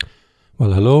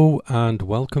Well, hello and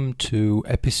welcome to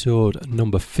episode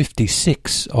number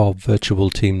 56 of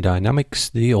Virtual Team Dynamics,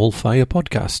 the Allfire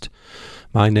podcast.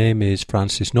 My name is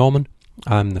Francis Norman.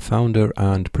 I'm the founder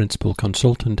and principal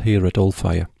consultant here at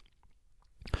Allfire.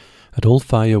 At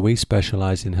Allfire, we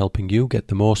specialise in helping you get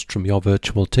the most from your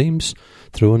virtual teams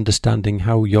through understanding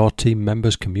how your team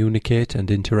members communicate and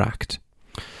interact.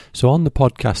 So on the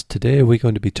podcast today, we're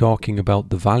going to be talking about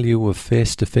the value of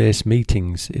face-to-face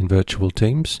meetings in virtual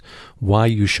teams, why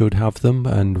you should have them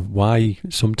and why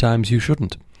sometimes you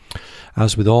shouldn't.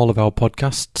 As with all of our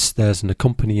podcasts, there's an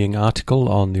accompanying article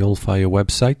on the Allfire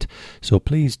website, so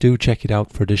please do check it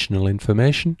out for additional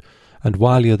information. And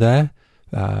while you're there,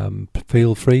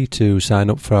 feel free to sign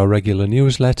up for our regular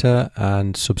newsletter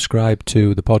and subscribe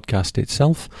to the podcast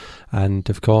itself. And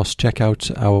of course, check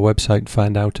out our website and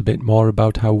find out a bit more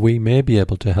about how we may be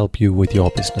able to help you with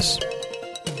your business.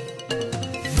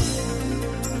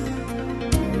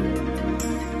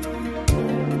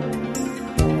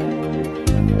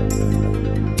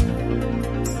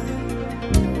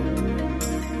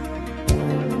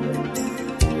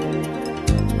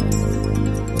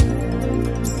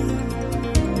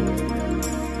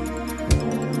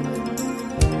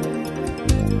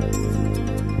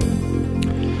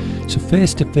 So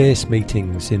face-to-face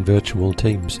meetings in virtual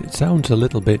teams. It sounds a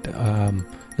little bit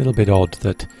odd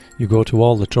that you go to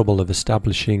all the trouble of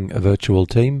establishing a virtual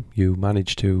team. You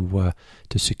manage to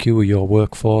secure your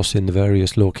workforce in the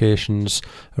various locations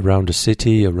around a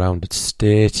city, around a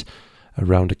state,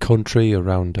 around a country,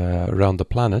 around the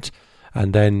planet,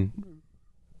 and then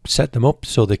set them up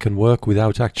so they can work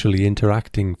without actually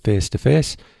interacting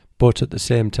face-to-face. But at the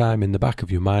same time, in the back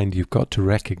of your mind, you've got to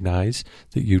recognise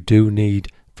that you do need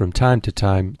from time to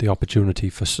time the opportunity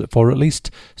for at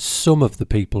least some of the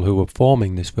people who are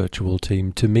forming this virtual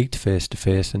team to meet face to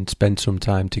face and spend some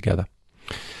time together.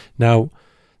 Now,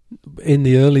 in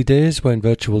the early days when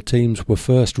virtual teams were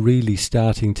first really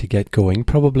starting to get going,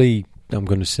 probably I'm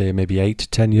going to say maybe 8 to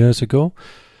 10 years ago,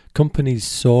 companies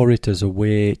saw it as a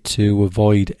way to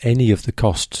avoid any of the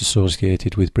costs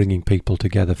associated with bringing people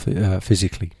together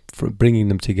physically, for bringing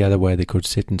them together where they could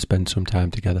sit and spend some time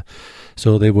together.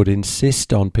 So they would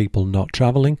insist on people not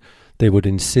travelling. They would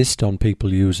insist on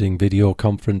people using video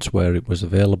conference where it was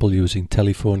available, using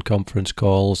telephone conference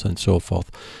calls and so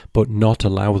forth, but not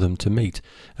allow them to meet.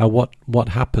 Now what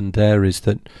happened there is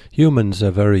that humans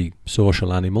are very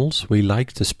social animals. We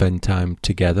like to spend time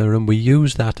together, and we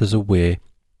use that as a way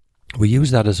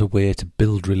to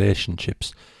build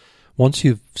relationships. Once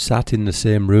you've sat in the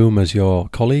same room as your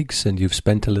colleagues and you've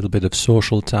spent a little bit of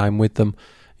social time with them,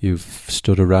 you've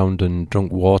stood around and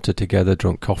drunk water together,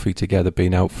 drunk coffee together,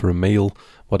 been out for a meal,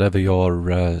 whatever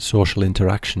your social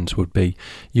interactions would be,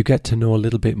 you get to know a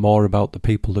little bit more about the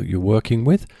people that you're working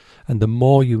with. And the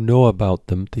more you know about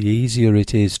them, the easier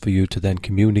it is for you to then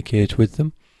communicate with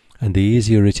them. And the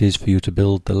easier it is for you to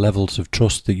build the levels of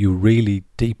trust that you really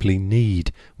deeply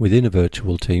need within a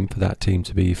virtual team for that team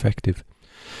to be effective.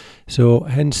 So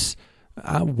hence,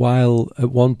 while at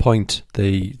one point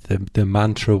the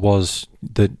mantra was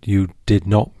that you did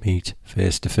not meet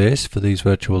face-to-face for these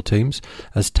virtual teams,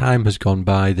 as time has gone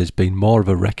by, there's been more of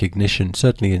a recognition,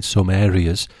 certainly in some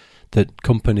areas, that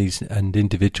companies and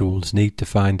individuals need to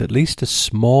find at least a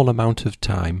small amount of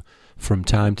time from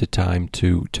time to time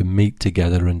to meet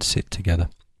together and sit together.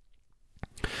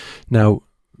 Now,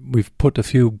 we've put a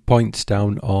few points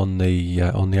down on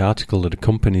the article that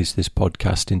accompanies this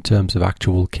podcast in terms of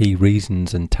actual key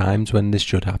reasons and times when this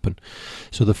should happen.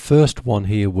 So the first one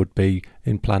here would be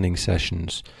in planning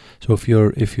sessions. So if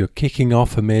you're kicking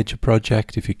off a major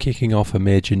project, if you're kicking off a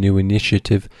major new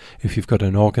initiative, if you've got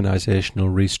an organizational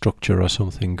restructure or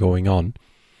something going on,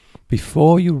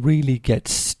 before you really get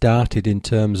started in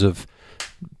terms of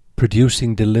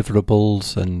producing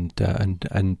deliverables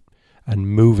and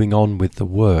moving on with the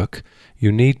work,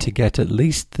 you need to get at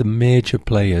least the major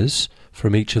players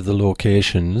from each of the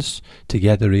locations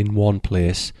together in one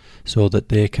place so that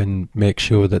they can make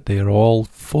sure that they are all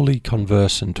fully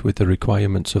conversant with the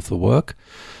requirements of the work,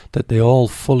 that they all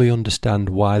fully understand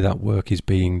why that work is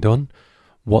being done,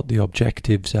 what the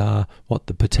objectives are, what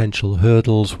the potential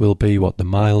hurdles will be, what the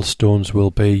milestones will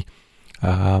be,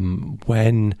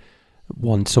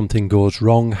 when something goes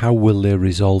wrong, how will they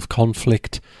resolve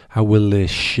conflict, how will they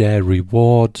share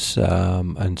rewards,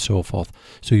 and so forth.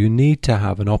 So you need to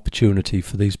have an opportunity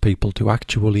for these people to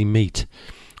actually meet.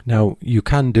 Now, you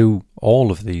can do all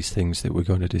of these things that we're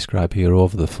going to describe here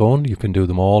over the phone. You can do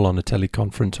them all on a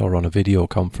teleconference or on a video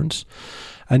conference.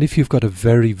 And if you've got a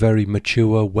very, very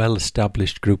mature,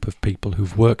 well-established group of people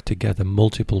who've worked together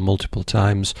multiple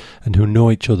times and who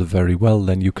know each other very well,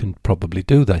 then you can probably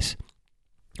do this.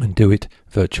 and do it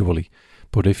virtually.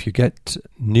 But if you get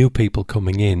new people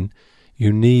coming in,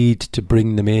 you need to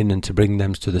bring them in and to bring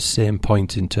them to the same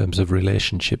point in terms of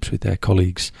relationships with their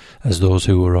colleagues as those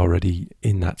who are already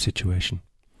in that situation.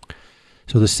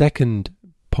 So the second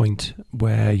point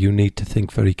where you need to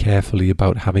think very carefully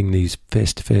about having these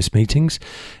face-to-face meetings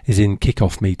is in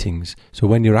kick-off meetings. So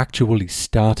when you're actually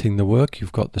starting the work,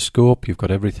 you've got the scope, you've got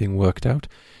everything worked out,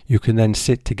 you can then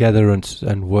sit together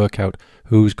and work out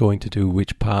who's going to do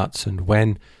which parts and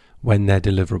when their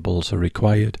deliverables are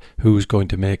required, who's going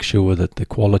to make sure that the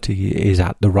quality is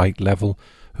at the right level,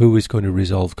 who is going to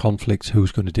resolve conflicts,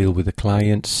 who's going to deal with the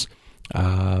clients,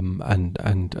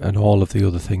 and all of the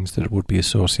other things that would be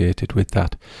associated with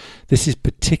that. This is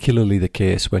particularly the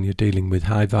case when you're dealing with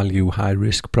high-value,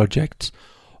 high-risk projects,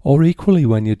 or equally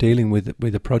when you're dealing with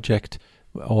a project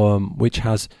which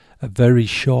has a very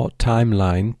short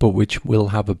timeline, but which will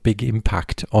have a big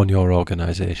impact on your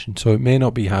organisation. So it may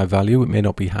not be high value, it may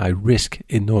not be high risk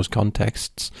in those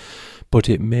contexts, but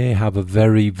it may have a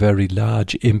very, very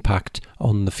large impact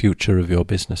on the future of your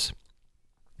business.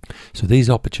 So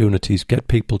these opportunities, get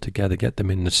people together, get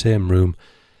them in the same room,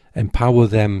 empower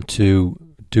them to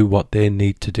do what they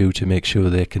need to do to make sure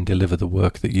they can deliver the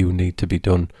work that you need to be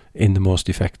done in the most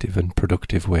effective and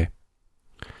productive way.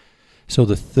 So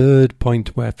the third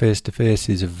point where face-to-face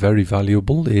is very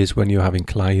valuable is when you're having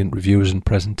client reviews and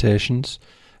presentations.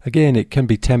 Again, it can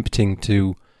be tempting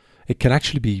it can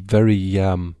actually be very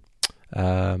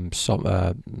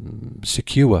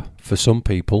secure for some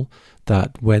people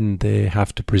that when they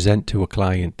have to present to a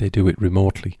client, they do it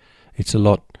remotely. It's a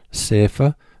lot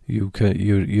safer.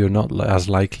 You're not as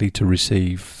likely to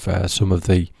receive some of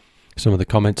the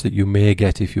comments that you may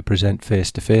get if you present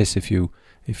face-to-face, if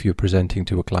you're presenting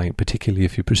to a client, particularly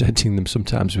if you're presenting them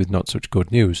sometimes with not such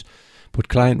good news. But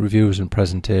client reviews and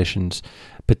presentations,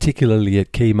 particularly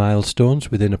at key milestones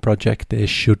within a project, they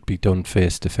should be done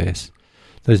face-to-face.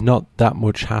 There's not that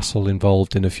much hassle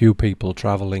involved in a few people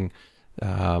travelling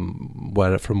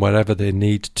from wherever they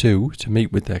need to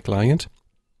meet with their client,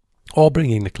 or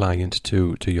bringing the client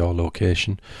to your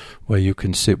location where you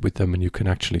can sit with them and you can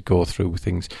actually go through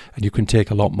things, and you can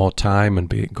take a lot more time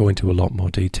and go into a lot more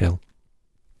detail.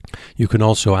 You can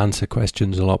also answer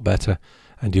questions a lot better,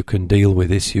 and you can deal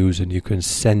with issues, and you can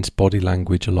sense body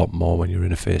language a lot more when you're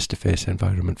in a face-to-face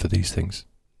environment for these things.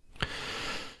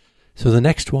 So the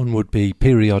next one would be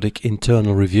periodic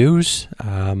internal reviews.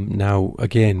 Now,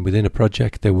 again, within a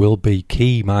project, there will be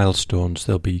key milestones.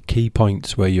 There'll be key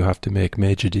points where you have to make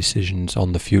major decisions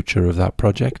on the future of that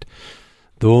project.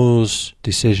 Those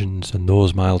decisions and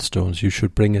those milestones, you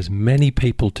should bring as many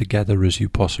people together as you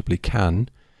possibly can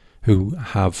who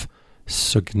have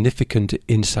significant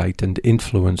insight and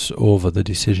influence over the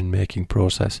decision-making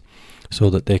process, so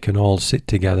that they can all sit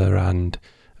together and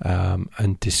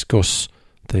discuss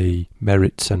the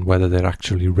merits and whether they're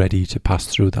actually ready to pass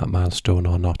through that milestone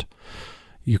or not.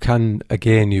 You can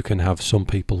have some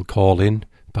people call in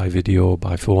by video,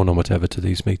 by phone or whatever to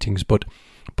these meetings, but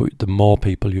the more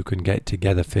people you can get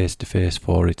together face-to-face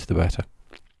for it, the better.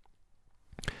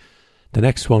 The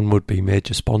next one would be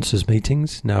major sponsors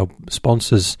meetings. Now,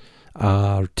 sponsors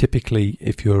are typically,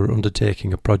 if you're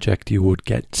undertaking a project, you would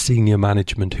get senior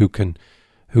management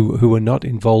who are not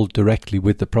involved directly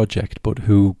with the project, but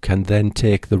who can then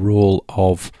take the role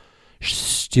of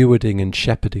stewarding and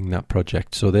shepherding that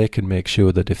project. So they can make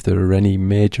sure that if there are any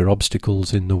major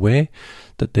obstacles in the way,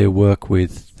 that they work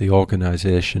with the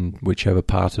organisation, whichever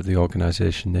part of the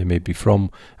organisation they may be from,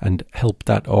 and help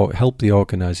the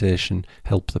organisation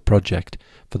help the project,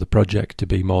 for the project to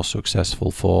be more successful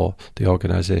for the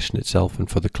organisation itself and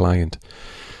for the client.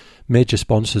 Major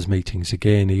sponsors meetings,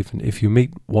 again, even if you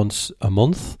meet once a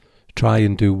month, try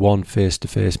and do one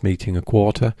face-to-face meeting a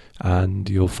quarter, and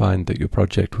you'll find that your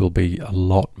project will be a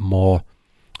lot more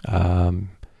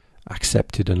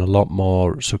accepted and a lot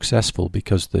more successful,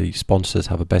 because the sponsors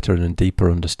have a better and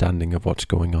deeper understanding of what's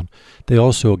going on. They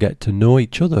also get to know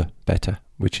each other better,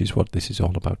 which is what this is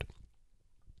all about.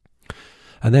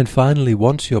 And then finally,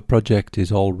 once your project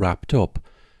is all wrapped up,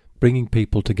 bringing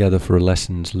people together for a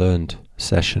lessons learned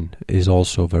session is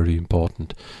also very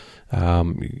important.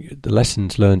 The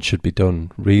lessons learned should be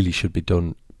done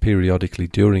periodically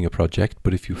during a project,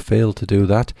 but if you fail to do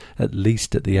that, at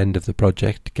least at the end of the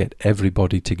project, get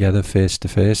everybody together face to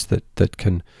face that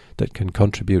can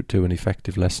contribute to an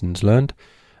effective lessons learned,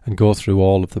 and go through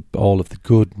all of the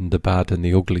good and the bad and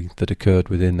the ugly that occurred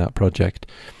within that project.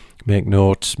 Make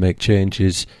notes, make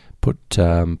changes, put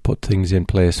things in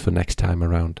place for next time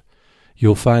around.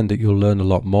 You'll find that you'll learn a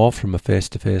lot more from a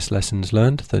face-to-face lessons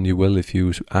learned than you will if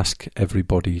you ask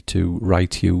everybody to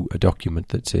write you a document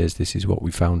that says this is what we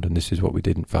found and this is what we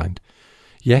didn't find.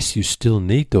 Yes, you still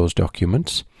need those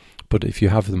documents, but if you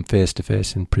have them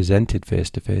face-to-face and presented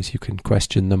face-to-face, you can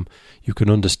question them, you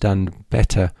can understand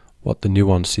better what the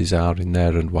nuances are in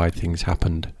there and why things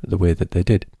happened the way that they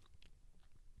did.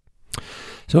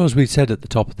 So as we said at the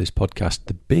top of this podcast,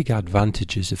 the big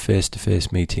advantages of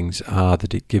face-to-face meetings are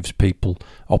that it gives people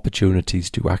opportunities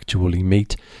to actually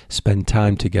meet, spend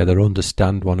time together,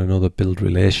 understand one another, build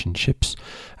relationships,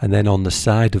 and then on the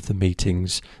side of the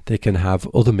meetings they can have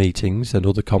other meetings and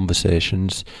other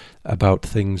conversations about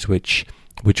things which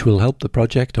will help the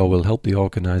project or will help the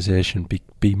organisation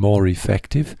be more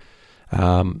effective.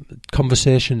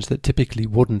 Conversations that typically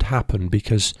wouldn't happen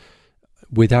because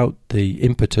without the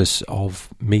impetus of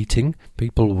meeting,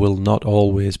 people will not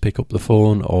always pick up the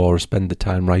phone or spend the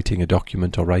time writing a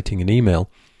document or writing an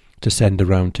email to send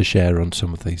around to share on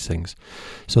some of these things.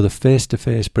 So the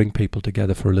face-to-face, bring people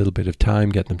together for a little bit of time,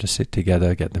 get them to sit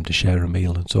together, get them to share a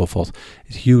meal and so forth,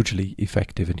 is hugely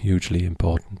effective and hugely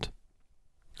important.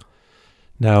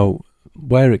 Now,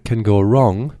 where it can go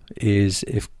wrong is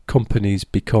if companies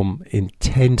become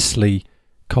intensely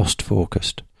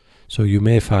cost-focused. So you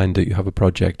may find that you have a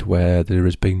project where there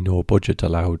has been no budget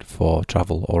allowed for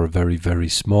travel, or a very, very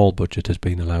small budget has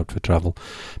been allowed for travel.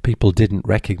 People didn't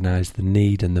recognise the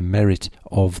need and the merit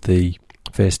of the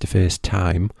face-to-face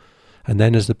time. And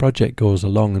then as the project goes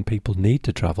along and people need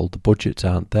to travel, the budgets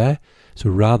aren't there. So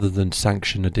rather than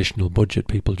sanction additional budget,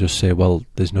 people just say, well,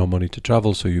 there's no money to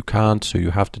travel, so you can't, so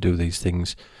you have to do these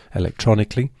things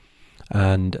electronically.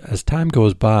 And as time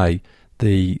goes by,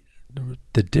 the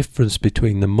difference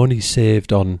between the money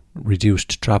saved on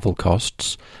reduced travel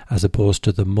costs as opposed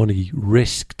to the money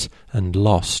risked and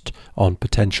lost on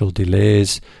potential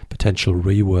delays, potential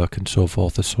rework and so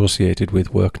forth associated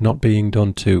with work not being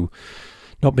done to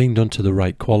the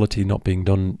right quality, not being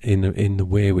done in the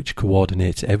way which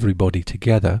coordinates everybody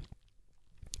together,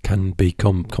 can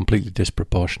become completely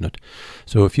disproportionate.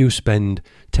 So if you spend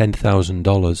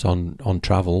 $10,000 on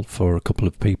travel for a couple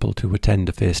of people to attend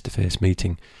a face-to-face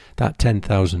meeting, that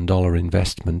 $10,000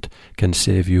 investment can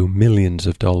save you millions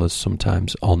of dollars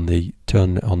sometimes on the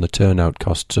turnout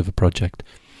costs of a project.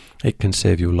 It can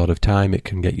save you a lot of time, it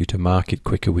can get you to market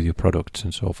quicker with your products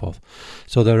and so forth.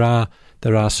 So there are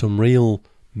some real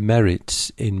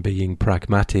merits in being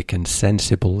pragmatic and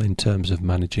sensible in terms of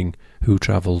managing who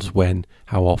travels, when,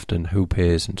 how often, who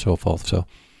pays and so forth. So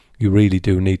you really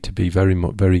do need to be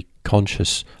very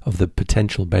conscious of the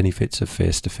potential benefits of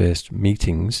face-to-face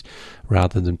meetings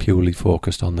rather than purely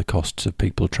focused on the costs of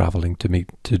people travelling to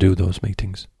do those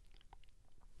meetings.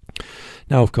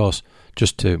 Now, of course,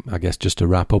 just to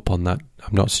wrap up on that,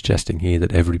 I'm not suggesting here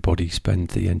that everybody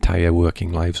spends the entire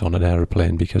working lives on an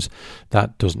aeroplane, because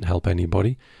that doesn't help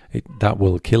anybody. That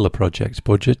will kill a project's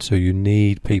budget, so you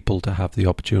need people to have the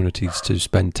opportunities to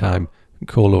spend time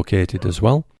co-located as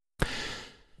well.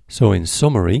 So in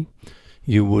summary,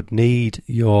 you would need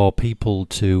your people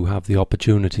to have the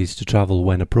opportunities to travel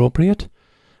when appropriate,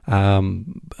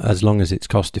 as long as it's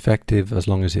cost effective, as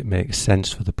long as it makes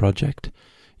sense for the project.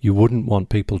 You wouldn't want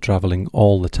people travelling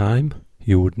all the time.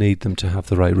 You would need them to have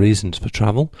the right reasons for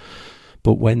travel.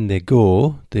 But when they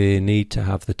go, they need to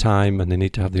have the time and they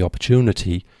need to have the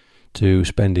opportunity to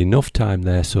spend enough time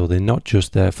there so they're not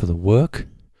just there for the work.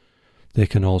 They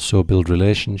can also build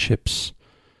relationships.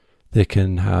 They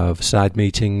can have side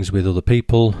meetings with other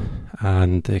people,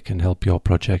 and they can help your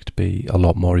project be a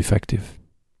lot more effective.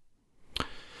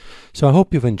 So I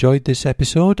hope you've enjoyed this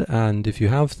episode, and if you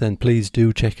have, then please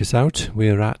do check us out.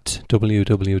 We're at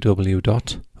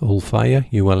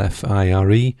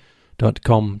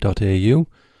www.ulfire.com.au,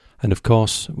 and of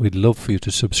course we'd love for you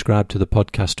to subscribe to the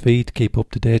podcast feed, keep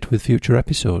up to date with future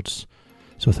episodes.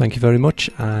 So thank you very much,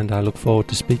 and I look forward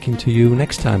to speaking to you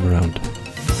next time around.